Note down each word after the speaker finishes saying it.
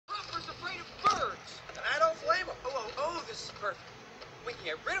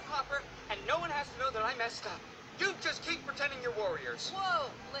know that I messed up. You just keep pretending you're warriors. Whoa,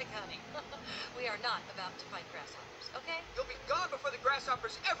 Flik, honey. We are not about to fight grasshoppers, okay? You'll be gone before the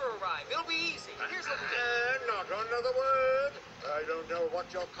grasshoppers ever arrive. It'll be easy. Here's what we do. Not another word. I don't know what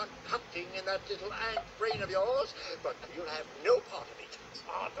you're concocting in that little ant brain of yours, but you'll have no part of it.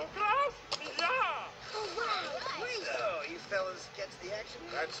 Autograph? Yeah! So, you fellas catch the action?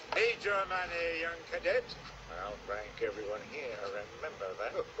 That's major money, young cadet. I'll rank everyone here, remember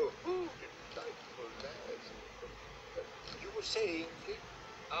that. Delightful lads. You were saying, Flik?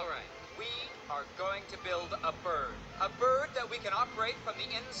 All right. We are going to build a bird. A bird that we can operate from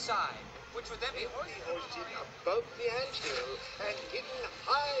the inside, which would then be hoisted above the anthill and hidden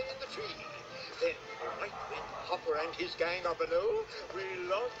high in the tree. Then, right when Hopper and his gang are below, we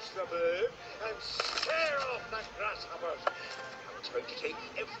launch the bird and scare off the grasshoppers. Now it's going to take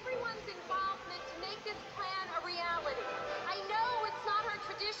everyone's involvement to make this plan a reality. I know it's not our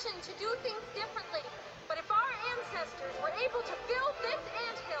tradition to do things differently, but if our ancestors were able to build this